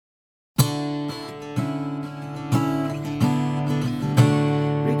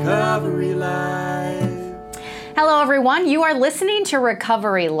everyone. You are listening to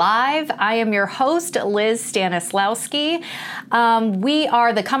Recovery Live. I am your host, Liz Stanislawski. We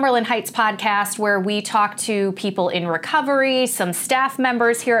are the Cumberland Heights podcast where we talk to people in recovery, some staff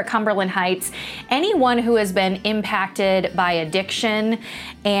members here at Cumberland Heights, anyone who has been impacted by addiction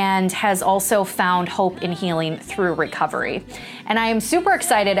and has also found hope in healing through recovery. And I am super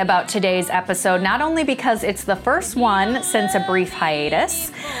excited about today's episode, not only because it's the first one since a brief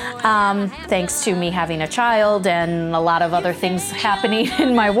hiatus, thanks to me having a child and a lot of other things happening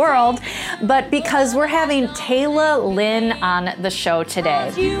in my world, but because we're having Tayla Lynn on the show today.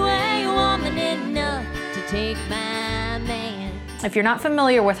 If you're not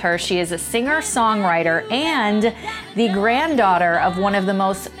familiar with her, she is a singer-songwriter and the granddaughter of one of the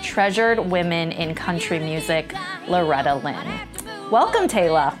most treasured women in country music, Loretta Lynn. Welcome,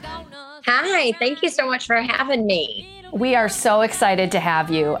 Tayla. Hi, thank you so much for having me. We are so excited to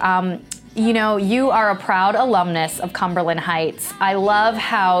have you. You know, you are a proud alumnus of Cumberland Heights. I love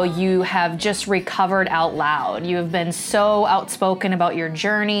how you have just recovered out loud. You have been so outspoken about your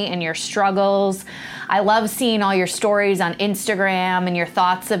journey and your struggles. I love seeing all your stories on Instagram and your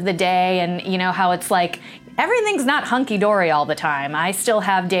thoughts of the day, and you know how it's like everything's not hunky-dory all the time. I still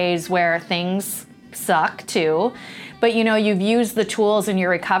have days where things suck too. But you know, you've used the tools in your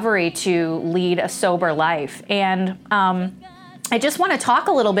recovery to lead a sober life. And I just want to talk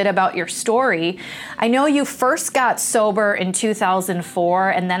a little bit about your story. I know you first got sober in 2004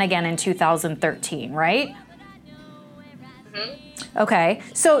 and then again in 2013, right? Mm-hmm. Okay.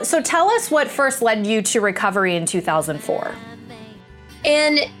 So tell us what first led you to recovery in 2004.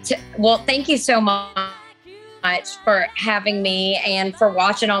 Well, thank you so much for having me and for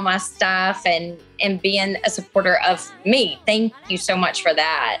watching all my stuff and being a supporter of me. Thank you so much for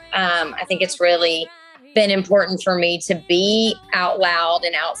that. I think it's really been important for me to be out loud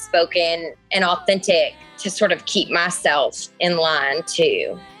and outspoken and authentic to sort of keep myself in line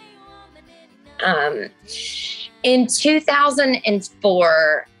too. In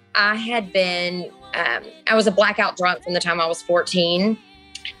 2004, I had been, I was a blackout drunk from the time I was 14.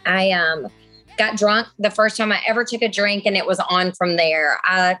 I got drunk the first time I ever took a drink, and it was on from there.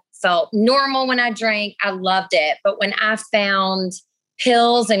 I felt normal when I drank. I loved it. But when I found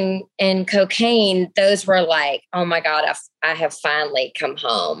pills and cocaine, those were like, oh my God, I have finally come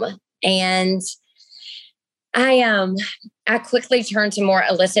home. And I quickly turned to more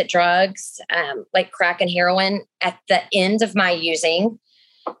illicit drugs, like crack and heroin at the end of my using.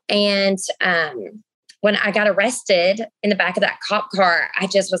 And when I got arrested in the back of that cop car, I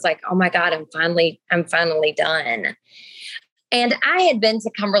just was like, oh my God, I'm finally done. And I had been to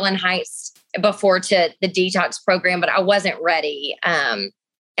Cumberland Heights before to the detox program, but I wasn't ready. And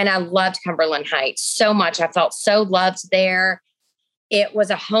I loved Cumberland Heights so much. I felt so loved there. It was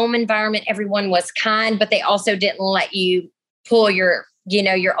a home environment. Everyone was kind, but they also didn't let you pull your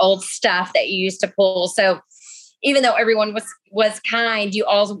old stuff that you used to pull. So even though everyone was kind, you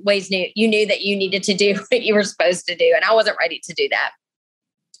always knew that you needed to do what you were supposed to do. And I wasn't ready to do that.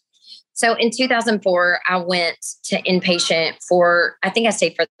 So in 2004, I went to inpatient I think I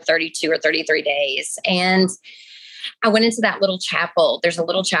stayed for 32 or 33 days. And I went into that little chapel. There's a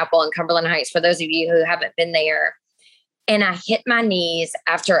little chapel in Cumberland Heights for those of you who haven't been there. And I hit my knees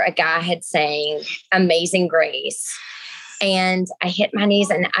after a guy had sang Amazing Grace. And I hit my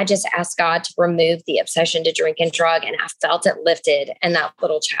knees and I just asked God to remove the obsession to drink and drug. And I felt it lifted in that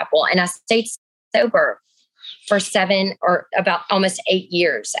little chapel. And I stayed sober for 7 or about almost 8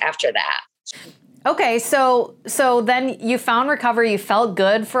 years after that. Okay. So then you found recovery. You felt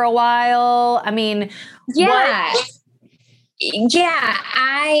good for a while. I mean, yeah. Yeah.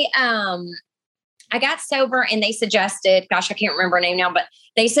 I got sober and they suggested, gosh, I can't remember her name now, but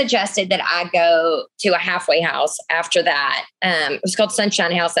they suggested that I go to a halfway house after that. It was called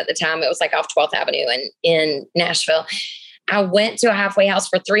Sunshine House at the time. It was like off 12th Avenue in Nashville. I went to a halfway house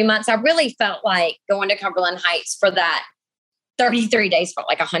for 3 months. I really felt like going to Cumberland Heights for that 33 days felt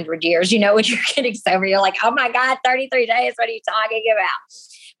like 100 years. You know, when you're getting sober, you're like, oh my God, 33 days. What are you talking about?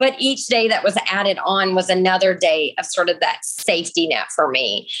 But each day that was added on was another day of sort of that safety net for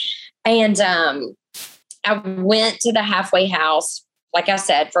me. And I went to the halfway house, like I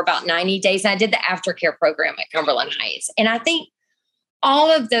said, for about 90 days. And I did the aftercare program at Cumberland Heights. And I think all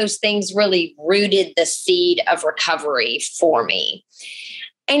of those things really rooted the seed of recovery for me.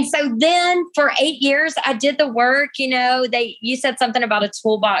 And so then for 8 years, I did the work. You know, you said something about a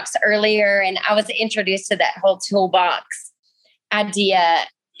toolbox earlier, and I was introduced to that whole toolbox idea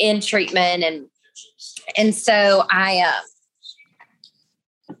in treatment. And so I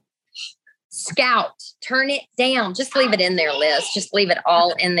scout, turn it down. Just leave it in there, Liz. Just leave it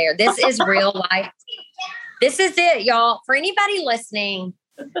all in there. This is real life. This is it, y'all. For anybody listening,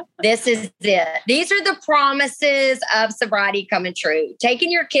 this is it. These are the promises of sobriety coming true.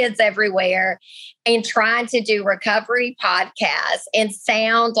 Taking your kids everywhere and trying to do recovery podcasts and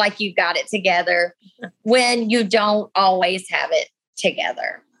sound like you got it together when you don't always have it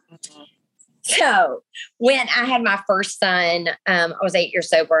together. So when I had my first son, I was 8 years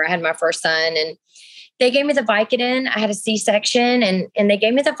sober. I had my first son and they gave me the Vicodin. I had a C-section and they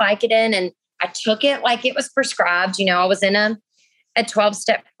gave me the Vicodin and I took it like it was prescribed. You know, I was in a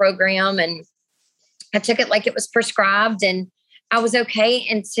 12-step program and I took it like it was prescribed and I was okay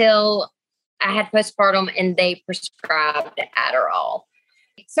until I had postpartum and they prescribed Adderall.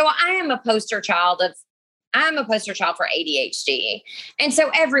 So I am a poster child for ADHD. And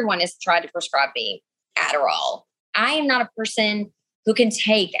so everyone has tried to prescribe me Adderall. I am not a person who can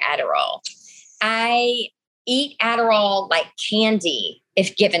take Adderall. I eat Adderall like candy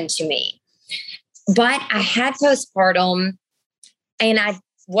if given to me. But I had postpartum and I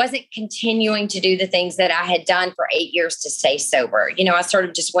wasn't continuing to do the things that I had done for 8 years to stay sober. You know, I sort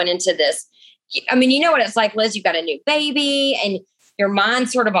of just went into this. I mean, you know what it's like, Liz, you've got a new baby and your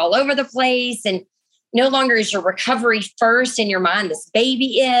mind's sort of all over the place and no longer is your recovery first in your mind. This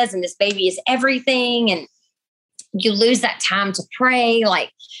baby is, and this baby is everything. And you lose that time to pray.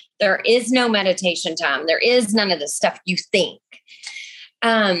 Like there is no meditation time. There is none of the stuff you think.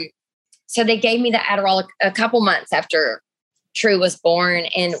 So they gave me the Adderall a couple months after True was born.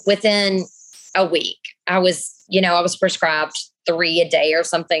 And within a week, I was prescribed 3 a day or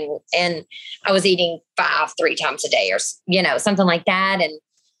something. And I was eating 5 3 times a day or, something like that. And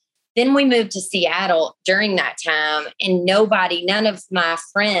then we moved to Seattle during that time and none of my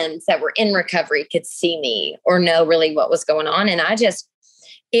friends that were in recovery could see me or know really what was going on. And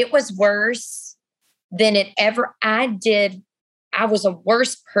it was worse than it ever, I was a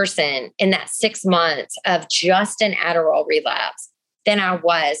worse person in that 6 months of just an Adderall relapse than I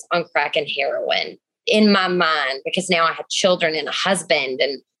was on crack and heroin in my mind, because now I had children and a husband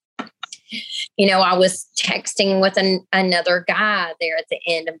and I was texting with another guy there at the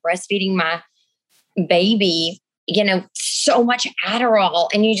end and breastfeeding my baby, so much Adderall.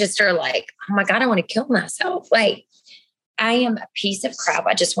 And you just are like, oh my God, I want to kill myself. Like, I am a piece of crap.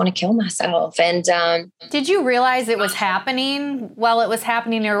 I just want to kill myself. And did you realize it was happening while it was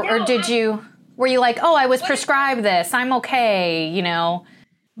happening? Or were you like, oh, I was prescribed this, I'm okay,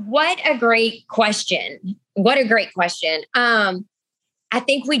 What a great question. I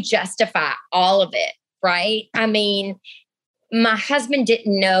think we justify all of it, right? I mean, my husband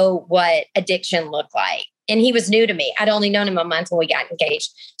didn't know what addiction looked like. And he was new to me. I'd only known him a month when we got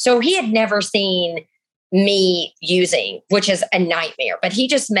engaged. So he had never seen me using, which is a nightmare. But he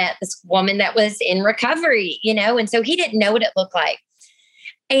just met this woman that was in recovery, and so he didn't know what it looked like.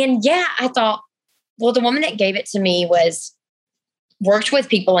 And yeah, I thought, well, the woman that gave it to me worked with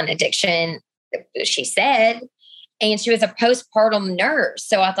people in addiction, she said, and she was a postpartum nurse.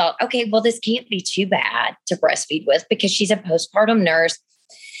 So I thought, okay, well, this can't be too bad to breastfeed with because she's a postpartum nurse.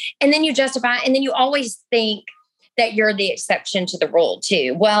 And then you justify, and then you always think that you're the exception to the rule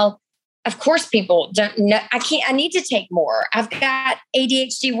too. Well, of course, people don't know. I need to take more. I've got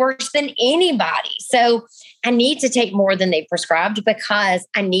ADHD worse than anybody. So I need to take more than they prescribed because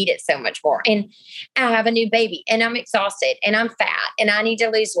I need it so much more. And I have a new baby and I'm exhausted and I'm fat and I need to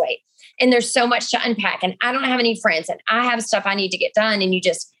lose weight. And there's so much to unpack and I don't have any friends and I have stuff I need to get done. And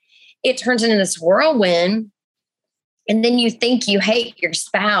it turns into this whirlwind. And then you think you hate your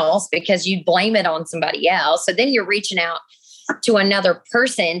spouse because you blame it on somebody else. So then you're reaching out to another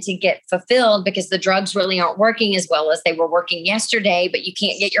person to get fulfilled because the drugs really aren't working as well as they were working yesterday, but you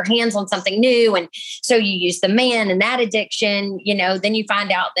can't get your hands on something new. And so you use the man and that addiction, then you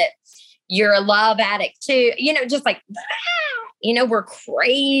find out that you're a love addict too, just like, we're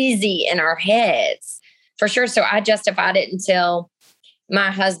crazy in our heads for sure. So I justified it until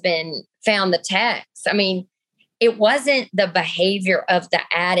my husband found the text. I mean, it wasn't the behavior of the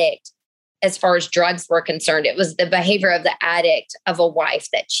addict as far as drugs were concerned. It was the behavior of the addict of a wife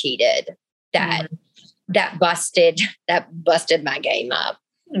that cheated that busted my game up.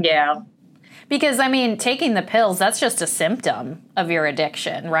 Yeah. Because taking the pills, that's just a symptom of your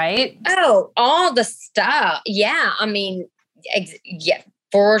addiction, right? Oh, all the stuff. Yeah. Yeah,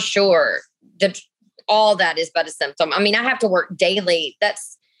 for sure. All that is but a symptom. I have to work daily. That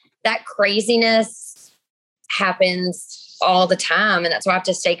craziness happens all the time. And that's why I have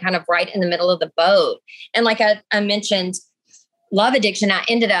to stay kind of right in the middle of the boat. And like I mentioned, love addiction, I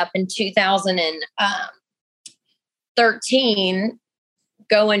ended up in 2013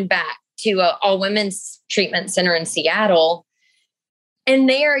 going back to a all women's treatment center in Seattle. And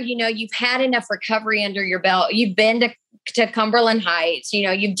there, you've had enough recovery under your belt. You've been to Cumberland Heights,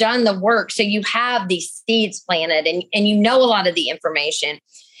 you've done the work. So you have these seeds planted and you know a lot of the information,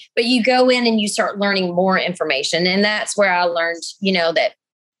 but you go in and you start learning more information. And that's where I learned, that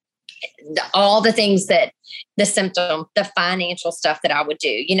all the things that the symptom, the financial stuff that I would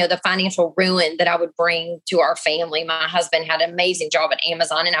do, the financial ruin that I would bring to our family. My husband had an amazing job at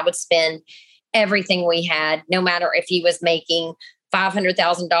Amazon, and I would spend everything we had, no matter if he was making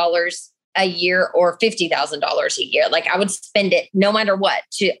 $500,000 a year or $50,000 a year. Like, I would spend it no matter what,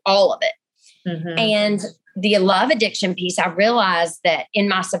 to all of it. Mm-hmm. And the love addiction piece, I realized that in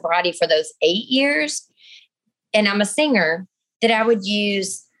my sobriety for those 8 years, and I'm a singer, that I would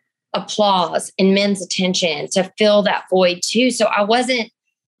use applause and men's attention to fill that void too. So I wasn't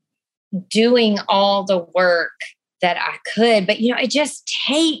doing all the work that I could, but it just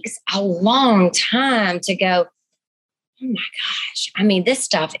takes a long time to go, oh my gosh, I mean, this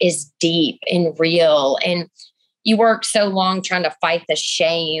stuff is deep and real. And you work so long trying to fight the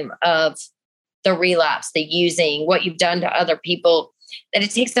shame of the relapse, the using, what you've done to other people, that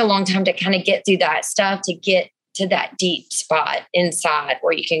it takes a long time to kind of get through that stuff, to get to that deep spot inside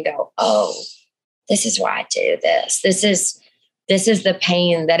where you can go, oh, this is why I do this. This is the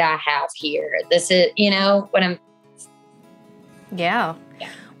pain that I have here. This is, what I'm. Yeah.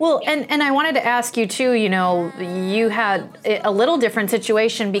 Well, and I wanted to ask you too, you had a little different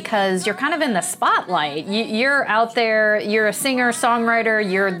situation because you're kind of in the spotlight. You're out there, you're a singer, songwriter,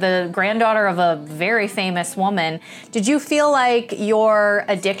 you're the granddaughter of a very famous woman. Did you feel like your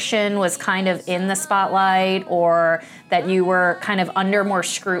addiction was kind of in the spotlight, or that you were kind of under more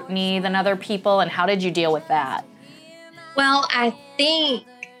scrutiny than other people? And how did you deal with that? Well, I think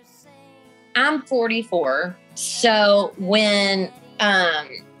I'm 44. So when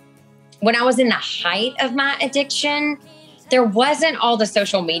I was in the height of my addiction, there wasn't all the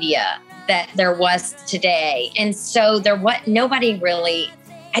social media that there was today. And so nobody really,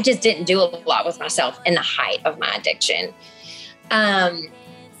 I just didn't do a lot with myself in the height of my addiction.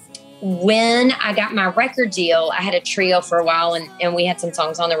 When I got my record deal, I had a trio for a while, and we had some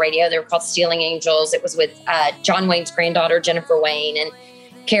songs on the radio. They were called Stealing Angels. It was with John Wayne's granddaughter, Jennifer Wayne, and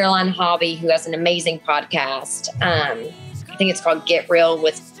Caroline Hobby, who has an amazing podcast. I think it's called Get Real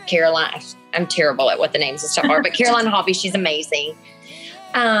with Caroline. I'm terrible at what the names and stuff are, but Caroline Hobby, she's amazing.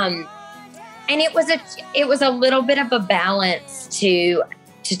 And it was a little bit of a balance to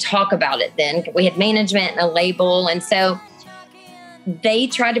talk about it then. We had management and a label, and so they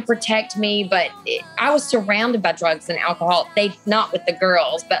tried to protect me, but I was surrounded by drugs and alcohol. Not with the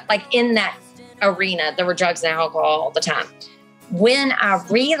girls, but like in that arena, there were drugs and alcohol all the time. When I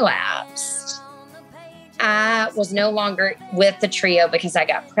relapsed, I was no longer with the trio because I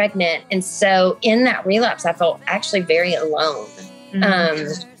got pregnant. And so in that relapse, I felt actually very alone.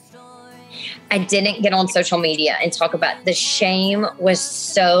 Mm-hmm. I didn't get on social media and talk about the shame was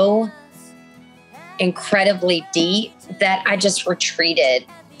so incredibly deep that I just retreated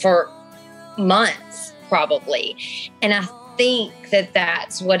for months, probably. And I think that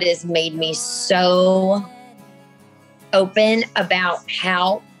that's what has made me so open about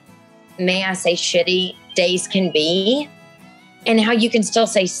how, may I say, shitty days can be, and how you can still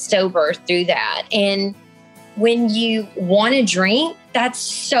stay sober through that. And when you want to drink, that's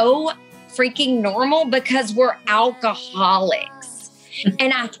so freaking normal because we're alcoholics.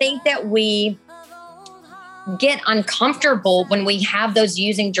 And I think that we get uncomfortable when we have those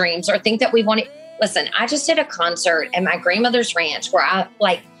using dreams, or think that we want to. Listen, I just did a concert at my grandmother's ranch where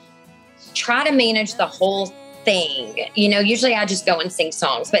I try to manage the whole thing. Usually I just go and sing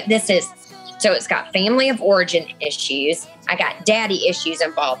songs, but so it's got family of origin issues. I got daddy issues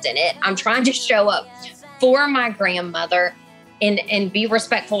involved in it. I'm trying to show up for my grandmother and be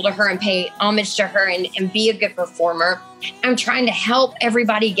respectful to her and pay homage to her and be a good performer. I'm trying to help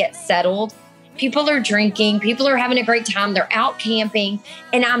everybody get settled. People are drinking. People are having a great time. They're out camping,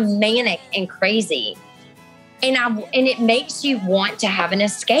 and I'm manic and crazy. And it makes you want to have an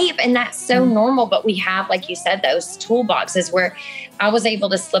escape. And that's so normal. But we have, like you said, those toolboxes where I was able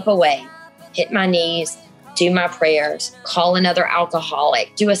to slip away, hit my knees, do my prayers, call another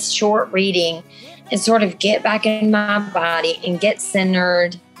alcoholic, do a short reading, and sort of get back in my body and get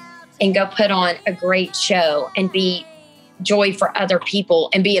centered and go put on a great show and be joy for other people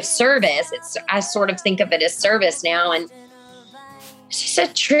and be of service. I sort of think of it as service now. And it's just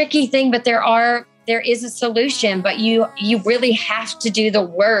a tricky thing, but there is a solution, but you really have to do the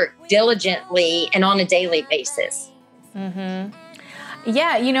work diligently and on a daily basis. Mm-hmm.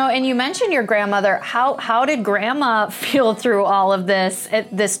 Yeah, and you mentioned your grandmother. How did grandma feel through all of this,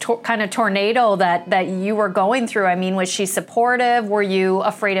 kind of tornado that you were going through? I mean, was she supportive? Were you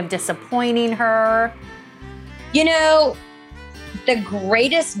afraid of disappointing her? The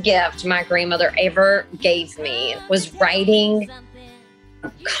greatest gift my grandmother ever gave me was writing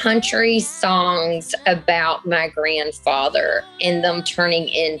country songs about my grandfather and them turning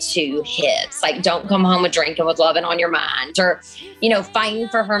into hits, like "Don't Come Home a Drinking with Lovin' on Your Mind," or "Fighting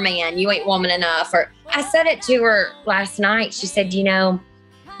for Her Man, You Ain't Woman Enough." Or I said it to her last night. She said,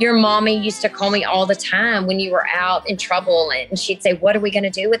 "Your mommy used to call me all the time when you were out in trouble, and she'd say, 'What are we going to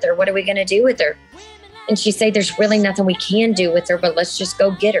do with her? What are we going to do with her?' And she'd say, 'There's really nothing we can do with her, but let's just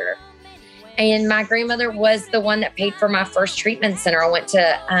go get her.'" And my grandmother was the one that paid for my first treatment center. I went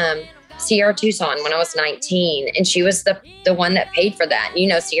to Sierra Tucson when I was 19, and she was the one that paid for that.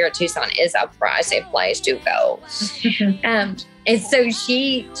 Sierra Tucson is a pricey place to go. And so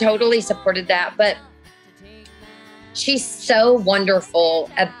she totally supported that. But she's so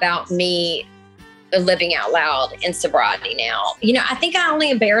wonderful about me living out loud in sobriety now. I think I only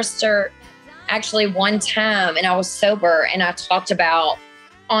embarrassed her actually one time, and I was sober, and I talked about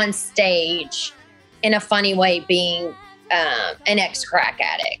on stage in a funny way being an ex-crack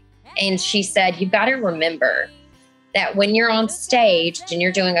addict. And she said, "You've got to remember that when you're on stage and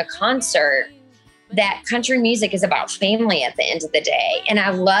you're doing a concert, that country music is about family at the end of the day. And I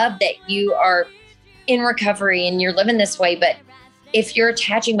love that you are in recovery and you're living this way, but if you're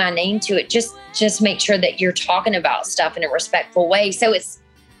attaching my name to it, just make sure that you're talking about stuff in a respectful way." So it's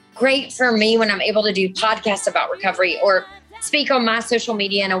great for me when I'm able to do podcasts about recovery or speak on my social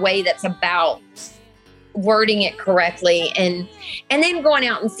media in a way that's about wording it correctly, and then going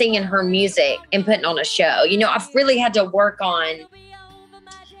out and singing her music and putting on a show. I've really had to work on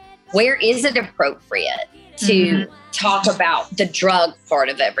where is it appropriate to talk about the drug part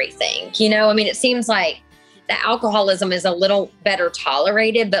of everything. It seems like the alcoholism is a little better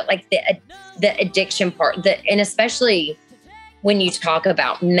tolerated, but like the addiction part, and especially when you talk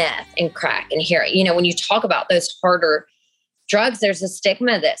about meth and crack and heroin, when you talk about those harder drugs, there's a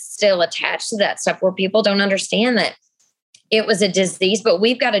stigma that's still attached to that stuff where people don't understand that it was a disease. But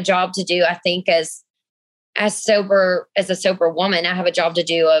we've got a job to do, I think, as a sober woman. I have a job to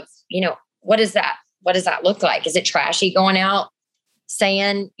do of, what does that look like? Is it trashy going out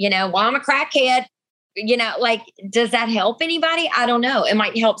saying, well, I'm a crackhead? Does that help anybody? I don't know. It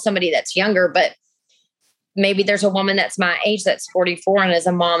might help somebody that's younger, but maybe there's a woman that's my age that's 44 and is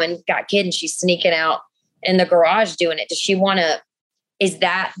a mom and got kids, and she's sneaking out in the garage doing it. Does she want to,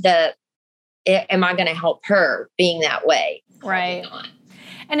 am I going to help her being that way? Right.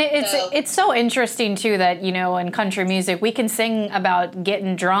 And it's so interesting too that, in country music, we can sing about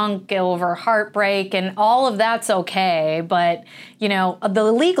getting drunk over heartbreak and all of that's okay. But,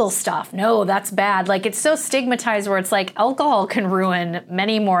 the legal stuff, no, that's bad. Like, it's so stigmatized where it's like alcohol can ruin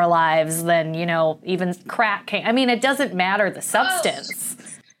many more lives than, even crack can. I mean, it doesn't matter the substance.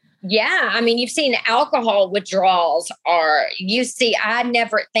 Yeah. I mean, you've seen alcohol withdrawals I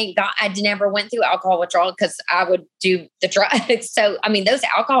never went through alcohol withdrawal because I would do the drugs. So, I mean, those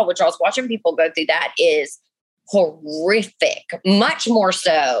alcohol withdrawals, watching people go through that is horrific, much more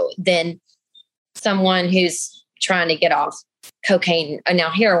so than someone who's trying to get off cocaine.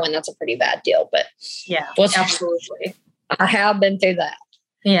 Now, heroin, that's a pretty bad deal, but yeah, absolutely. I have been through that.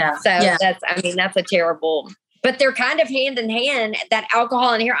 Yeah. So that's a terrible. But they're kind of hand in hand, that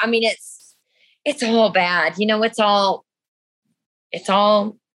alcohol and here. I mean, it's all bad. It's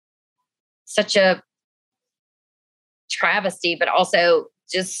all such a travesty, but also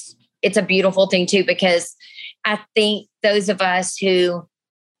just, it's a beautiful thing too, because I think those of us who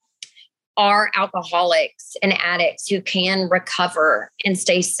are alcoholics and addicts who can recover and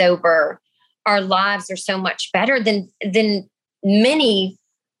stay sober, our lives are so much better than many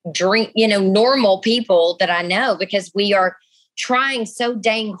normal people that I know, because we are trying so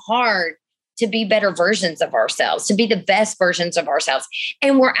dang hard to be better versions of ourselves, to be the best versions of ourselves.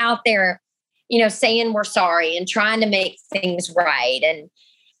 And we're out there, saying we're sorry and trying to make things right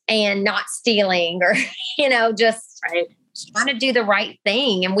and not stealing or, just trying to do the right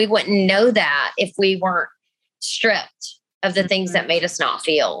thing. And we wouldn't know that if we weren't stripped of the things that made us not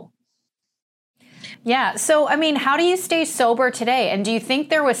feel. Yeah. So, I mean, how do you stay sober today? And do you think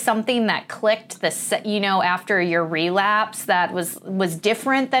there was something that clicked after your relapse that was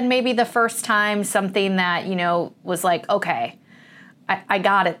different than maybe the first time, something that, was like, okay, I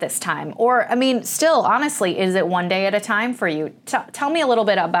got it this time? Or, I mean, still, honestly, is it one day at a time for you? Tell me a little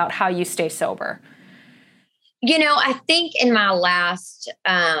bit about how you stay sober. I think in my last,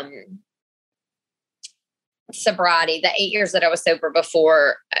 sobriety, the 8 years that I was sober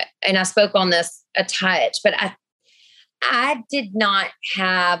before, and I spoke on this a touch, but I did not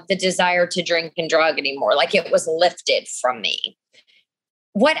have the desire to drink and drug anymore. Like it was lifted from me.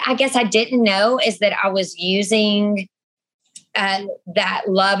 What I guess I didn't know is that I was using that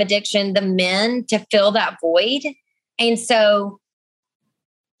love addiction, the men, to fill that void. And so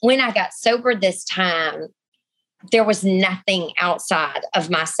when I got sober this time, there was nothing outside of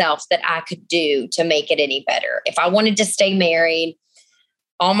myself that I could do to make it any better. If I wanted to stay married,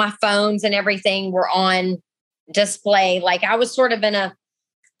 all my phones and everything were on display. Like I was sort of in an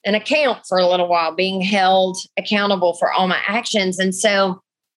account for a little while, being held accountable for all my actions. And so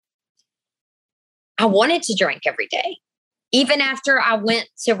I wanted to drink every day. Even after I went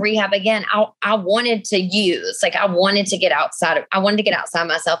to rehab again, I wanted to use, like I wanted to get outside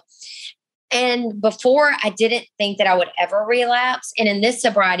myself. And before, I didn't think that I would ever relapse. And in this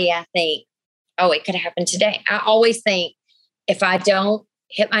sobriety, I think, oh, it could happen today. I always think if I don't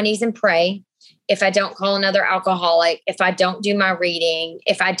hit my knees and pray, if I don't call another alcoholic, if I don't do my reading,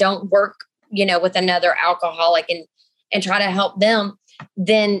 if I don't work, with another alcoholic and try to help them,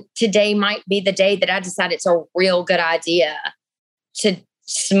 then today might be the day that I decide it's a real good idea to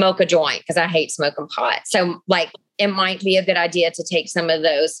smoke a joint, because I hate smoking pot. So like, it might be a good idea to take some of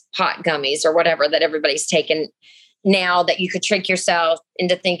those pot gummies or whatever that everybody's taking now, that you could trick yourself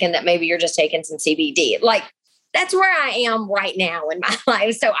into thinking that maybe you're just taking some CBD. Like that's where I am right now in my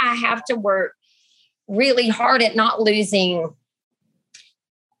life. So I have to work really hard at not losing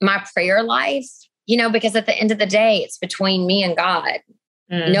my prayer life, because at the end of the day, it's between me and God.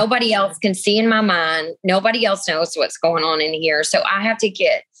 Mm. Nobody else can see in my mind. Nobody else knows what's going on in here. So I have to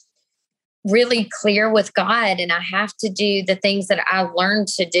get really clear with God, and I have to do the things that I learned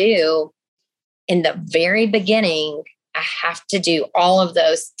to do in the very beginning. I have to do all of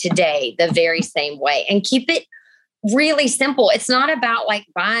those today the very same way and keep it really simple. It's not about like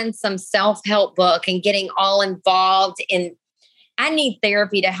buying some self-help book and getting all involved in, I need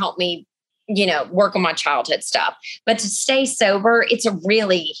therapy to help me, work on my childhood stuff. But to stay sober, it's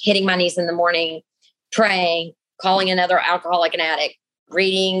really hitting my knees in the morning, praying, calling another alcoholic and addict,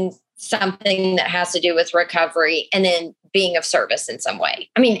 reading something that has to do with recovery, and then being of service in some way.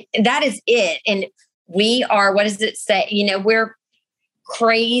 I mean, that is it. And we are, what does it say? We're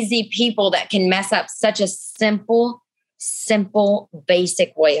crazy people that can mess up such a simple,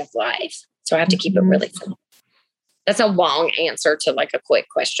 basic way of life. So I have to keep it really simple. That's a long answer to like a quick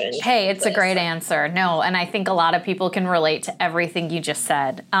question. Hey, it's a great answer. No, and I think a lot of people can relate to everything you just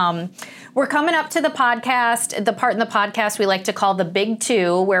said. We're coming up to the podcast, the part in the podcast we like to call the big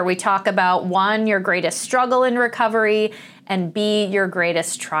two, where we talk about 1, your greatest struggle in recovery, and B, your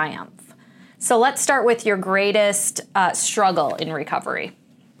greatest triumph. So let's start with your greatest struggle in recovery.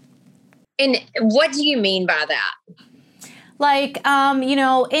 And what do you mean by that? Like,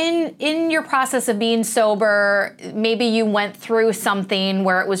 in your process of being sober, maybe you went through something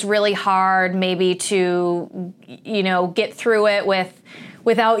where it was really hard, maybe to, get through it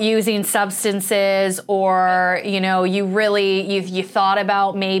without using substances, or, you thought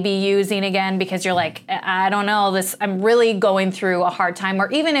about maybe using again because you're like, I don't know, I'm really going through a hard time.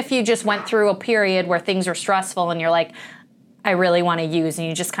 Or even if you just went through a period where things are stressful and you're like, I really want to use, and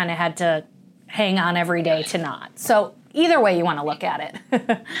you just kind of had to hang on every day to not. So either way you want to look at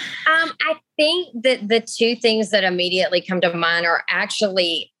it. I think that the two things that immediately come to mind are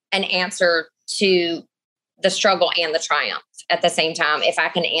actually an answer to the struggle and the triumph at the same time, if I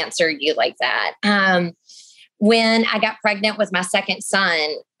can answer you like that. When I got pregnant with my second son,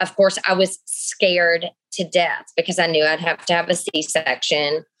 of course, I was scared to death because I knew I'd have to have a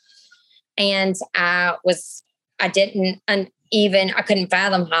C-section. And I couldn't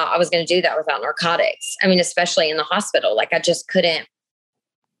fathom how I was going to do that without narcotics. I mean, especially in the hospital, like I just couldn't,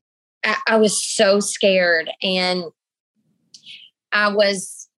 I was so scared. And I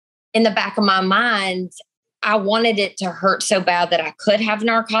was in the back of my mind, I wanted it to hurt so bad that I could have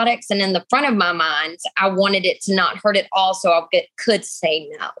narcotics. And in the front of my mind, I wanted it to not hurt at all, so I could say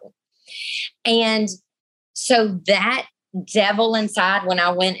no. And so that devil inside, when I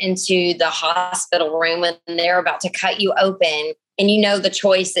went into the hospital room and they're about to cut you open, and the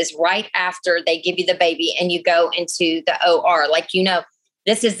choice is right after they give you the baby and you go into the OR, like,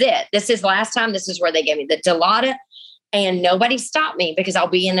 this is it. This is last time. This is where they gave me the Dilaudid, and nobody stopped me because I'll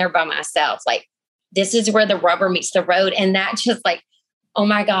be in there by myself. Like, this is where the rubber meets the road. And that just like, oh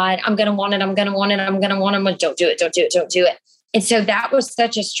my God, I'm going to want it. I'm going to want it. I'm going to want it. Don't do it. Don't do it. Don't do it. And so that was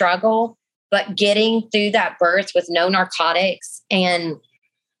such a struggle, but getting through that birth with no narcotics and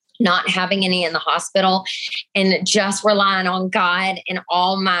not having any in the hospital and just relying on God and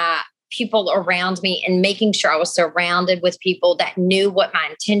all my people around me and making sure I was surrounded with people that knew what my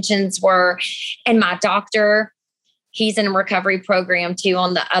intentions were. And my doctor, he's in a recovery program too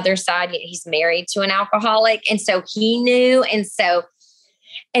on the other side. He's married to an alcoholic. And so he knew.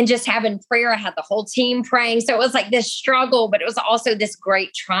 And just having prayer, I had the whole team praying. So it was like this struggle, but it was also this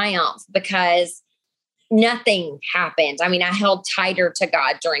great triumph because nothing happened. I mean, I held tighter to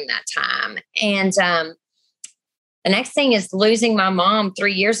God during that time. And the next thing is losing my mom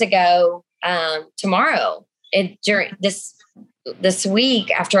 3 years ago tomorrow. During this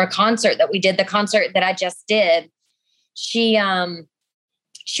week after a concert that we did, the concert that I just did, she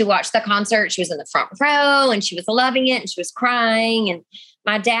watched the concert. She was in the front row and she was loving it and she was crying. And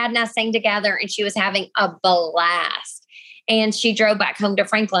my dad and I sang together and she was having a blast. And she drove back home to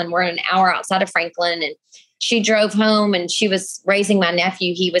Franklin. We're an hour outside of Franklin. And she drove home and she was raising my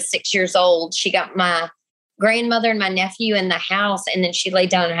nephew. He was 6 years old. She got my grandmother and my nephew in the house. And then she laid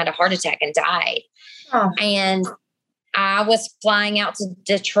down and had a heart attack and died. Oh. And I was flying out to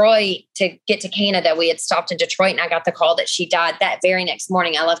Detroit to get to Canada. We had stopped in Detroit and I got the call that she died that very next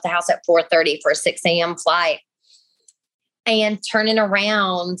morning. I left the house at 4:30 for a 6 a.m. flight and turning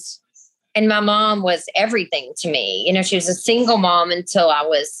around. And my mom was everything to me. You know, she was a single mom until I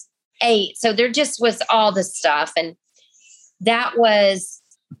was 8. So there just was all this stuff. And that was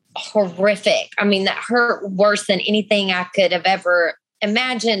horrific. I mean, that hurt worse than anything I could have ever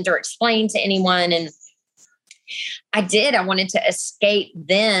imagined or explained to anyone. And I wanted to escape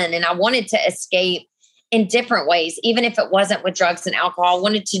then. And I wanted to escape in different ways, even if it wasn't with drugs and alcohol. I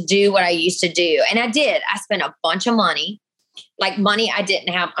wanted to do what I used to do. And I did. I spent a bunch of money, like money I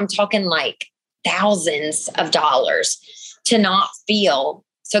didn't have. I'm talking like thousands of dollars to not feel.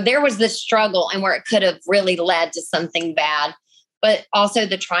 So there was this struggle and where it could have really led to something bad. But also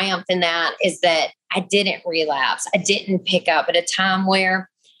the triumph in that is that I didn't relapse. I didn't pick up at a time where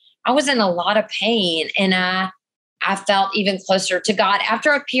I was in a lot of pain and I felt even closer to God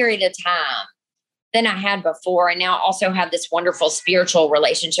after a period of time than I had before. And now also have this wonderful spiritual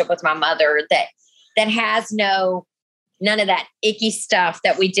relationship with my mother that has none of that icky stuff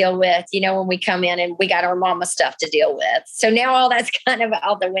that we deal with, you know, when we come in and we got our mama stuff to deal with. So now all that's kind of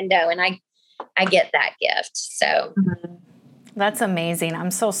out the window and I get that gift. So that's amazing.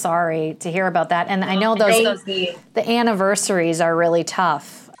 I'm so sorry to hear about that. And I know the anniversaries are really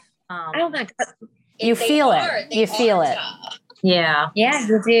tough. Oh my God. You feel it. You feel it. Yeah. Yeah,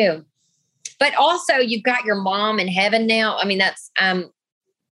 you do. But also you've got your mom in heaven now. I mean, that's,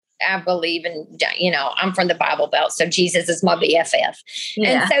 I believe in, you know, I'm from the Bible Belt, so Jesus is my BFF.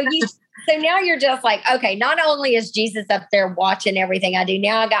 Yeah. And so now you're just like, okay, not only is Jesus up there watching everything I do,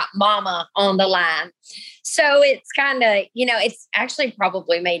 now I got mama on the line. So it's kind of, you know, it's actually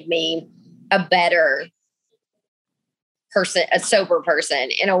probably made me a better person, a sober person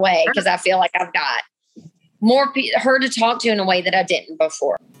in a way, because I feel like I've got more her to talk to in a way that I didn't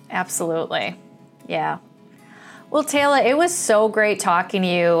before. Absolutely. Yeah. Well, Tayla, it was so great talking to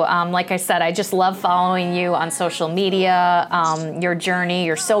you. Like I said, I just love following you on social media, your journey.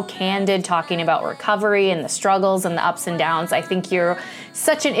 You're so candid talking about recovery and the struggles and the ups and downs. I think you're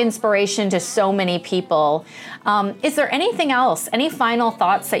such an inspiration to so many people. Is there anything else, any final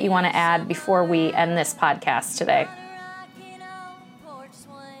thoughts that you want to add before we end this podcast today?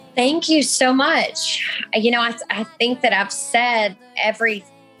 Thank you so much. You know, I think that I've said everything.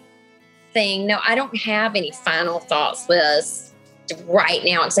 No, I don't have any final thoughts, Liz, right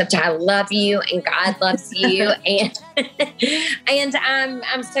now, except I love you and God loves you. and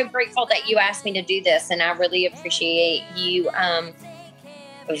I'm so grateful that you asked me to do this. And I really appreciate you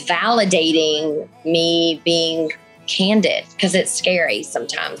validating me being candid, because it's scary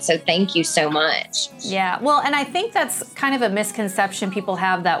sometimes. So thank you so much. Yeah. Well, and I think that's kind of a misconception people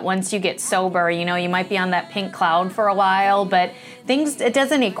have, that once you get sober, you know, you might be on that pink cloud for a while, but it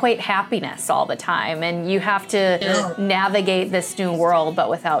doesn't equate happiness all the time. And you have to navigate this new world, but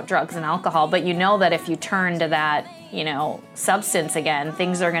without drugs and alcohol. But you know that if you turn to that, you know, substance again,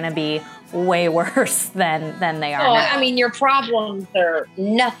 things are going to be way worse than they are now. I mean, your problems are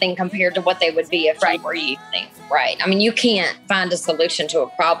nothing compared to what they would be if you were using. Right. I mean, you can't find a solution to a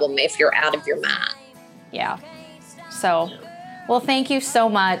problem if you're out of your mind. Yeah. So, well, thank you so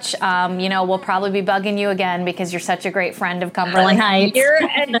much. You know, we'll probably be bugging you again because you're such a great friend of Cumberland Heights. You're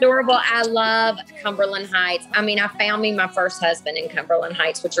adorable. I love Cumberland Heights. I mean, I found me my first husband in Cumberland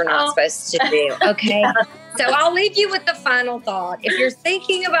Heights, which you're not supposed to do. Okay. So I'll leave you with the final thought. If you're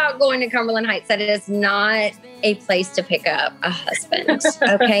thinking about going to Cumberland Heights, that is not a place to pick up a husband.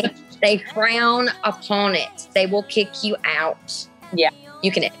 Okay. They frown upon it. They will kick you out. Yeah.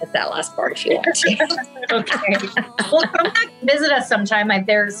 You can edit that last part if you want to. Okay. Well, come back and visit us sometime.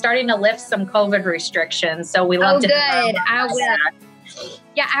 They're starting to lift some COVID restrictions, so we love to. Good. I will.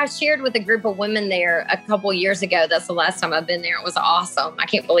 Yeah, I shared with a group of women there a couple years ago. That's the last time I've been there. It was awesome. I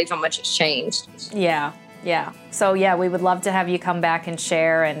can't believe how much it's changed. Yeah. Yeah. So yeah, we would love to have you come back and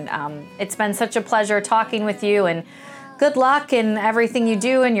share. And it's been such a pleasure talking with you, and good luck in everything you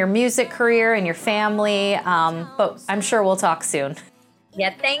do in your music career and your family. But I'm sure we'll talk soon.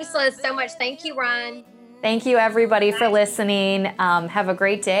 Yeah. Thanks, Liz, so much. Thank you, Ron. Thank you, everybody, for listening. Have a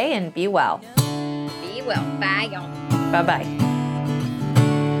great day and be well. Be well. Bye, y'all. Bye-bye.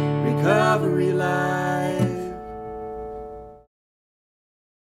 Recovery Life.